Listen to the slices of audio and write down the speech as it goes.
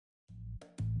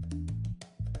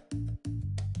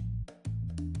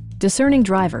Discerning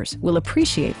drivers will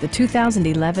appreciate the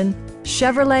 2011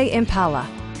 Chevrolet Impala.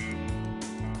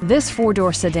 This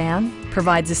four-door sedan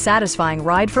provides a satisfying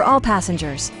ride for all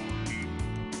passengers.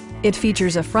 It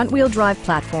features a front-wheel drive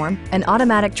platform, an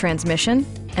automatic transmission,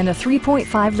 and a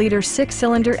 3.5-liter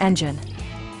six-cylinder engine.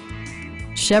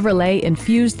 Chevrolet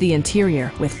infused the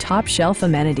interior with top-shelf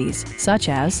amenities such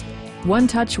as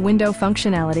one-touch window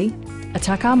functionality, a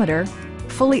tachometer,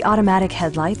 fully automatic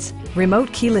headlights,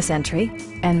 remote keyless entry,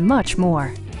 and much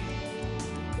more.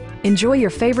 Enjoy your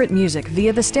favorite music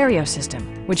via the stereo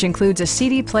system, which includes a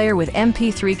CD player with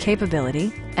MP3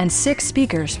 capability and 6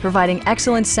 speakers providing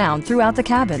excellent sound throughout the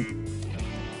cabin.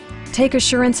 Take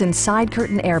assurance in side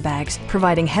curtain airbags,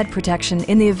 providing head protection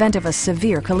in the event of a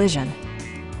severe collision.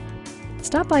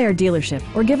 Stop by our dealership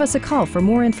or give us a call for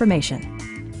more information.